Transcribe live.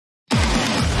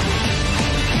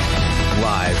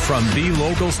From the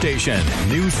local station,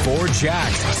 News 4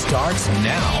 Jax starts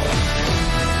now.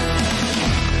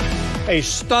 A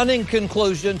stunning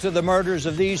conclusion to the murders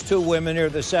of these two women near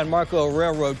the San Marco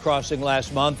Railroad crossing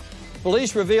last month.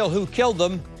 Police reveal who killed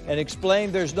them and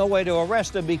explain there's no way to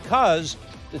arrest him because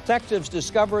detectives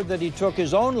discovered that he took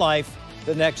his own life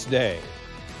the next day.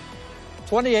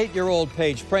 28-year-old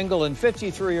Paige Pringle and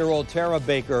 53-year-old Tara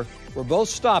Baker were both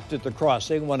stopped at the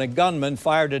crossing when a gunman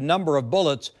fired a number of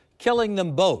bullets, killing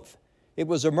them both. It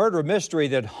was a murder mystery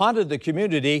that haunted the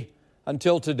community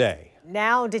until today.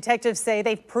 Now detectives say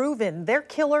they've proven their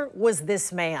killer was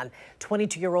this man,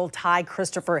 22-year-old Ty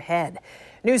Christopher Head.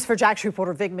 News 4 Jax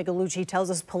reporter Vic Michelucci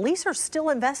tells us police are still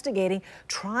investigating,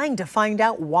 trying to find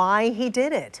out why he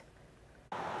did it.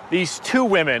 These two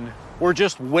women were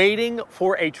just waiting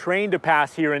for a train to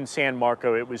pass here in San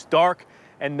Marco. It was dark,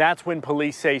 and that's when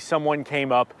police say someone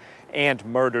came up and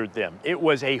murdered them. It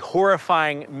was a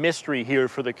horrifying mystery here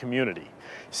for the community.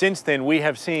 Since then, we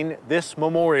have seen this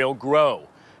memorial grow.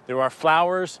 There are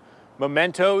flowers,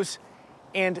 mementos,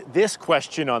 and this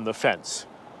question on the fence.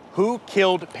 Who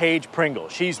killed Paige Pringle?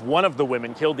 She's one of the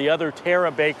women killed, the other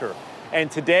Tara Baker. And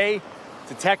today,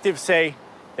 detectives say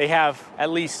they have at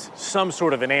least some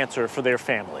sort of an answer for their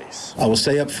families. I will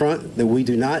say up front that we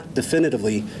do not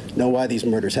definitively know why these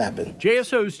murders happened.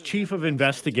 JSO's chief of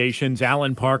investigations,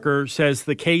 Alan Parker, says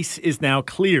the case is now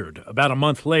cleared about a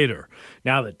month later,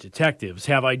 now that detectives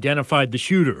have identified the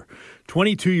shooter,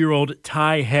 22-year-old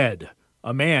Ty Head,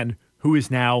 a man who is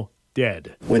now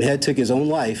dead. When Head took his own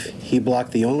life, he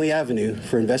blocked the only avenue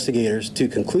for investigators to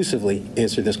conclusively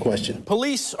answer this question.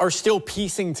 Police are still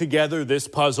piecing together this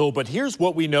puzzle, but here's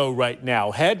what we know right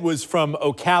now. Head was from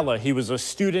Ocala. He was a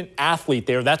student athlete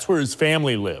there. That's where his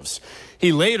family lives.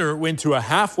 He later went to a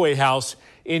halfway house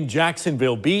in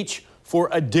Jacksonville Beach for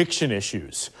addiction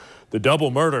issues. The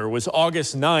double murder was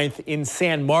August 9th in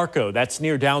San Marco. That's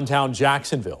near downtown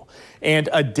Jacksonville. And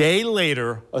a day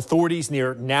later, authorities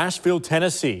near Nashville,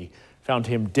 Tennessee, found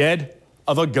him dead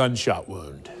of a gunshot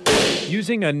wound.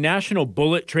 Using a national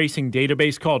bullet tracing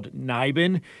database called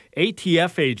NIBIN,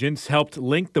 ATF agents helped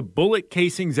link the bullet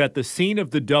casings at the scene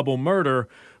of the double murder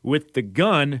with the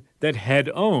gun that Head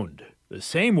owned, the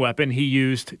same weapon he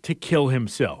used to kill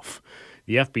himself.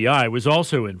 The FBI was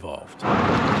also involved.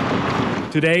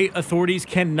 Today, authorities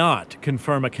cannot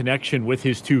confirm a connection with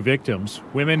his two victims,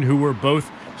 women who were both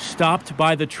stopped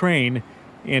by the train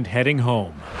and heading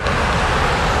home.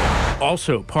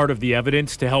 Also, part of the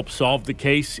evidence to help solve the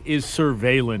case is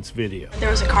surveillance video.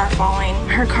 There was a car following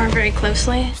her car very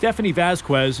closely. Stephanie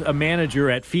Vasquez, a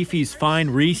manager at Fifi's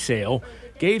Fine Resale,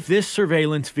 gave this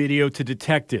surveillance video to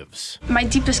detectives. My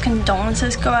deepest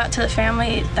condolences go out to the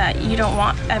family that you don't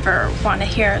ever want to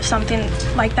hear something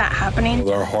like that happening.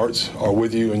 Our hearts are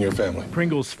with you and your family.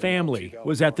 Pringle's family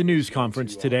was at the news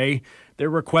conference today.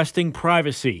 They're requesting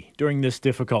privacy during this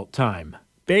difficult time.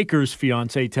 Baker's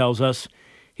fiance tells us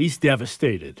he's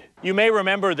devastated. You may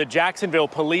remember the Jacksonville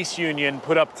Police Union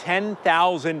put up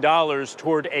 $10,000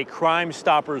 toward a Crime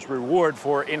Stoppers reward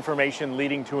for information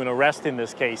leading to an arrest in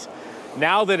this case.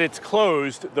 Now that it's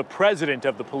closed, the president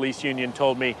of the police union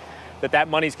told me that that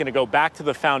money's going to go back to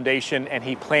the foundation and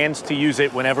he plans to use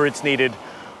it whenever it's needed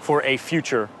for a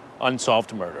future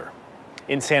unsolved murder.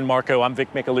 In San Marco, I'm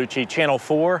Vic Michelucci, Channel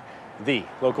 4, the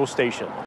local station.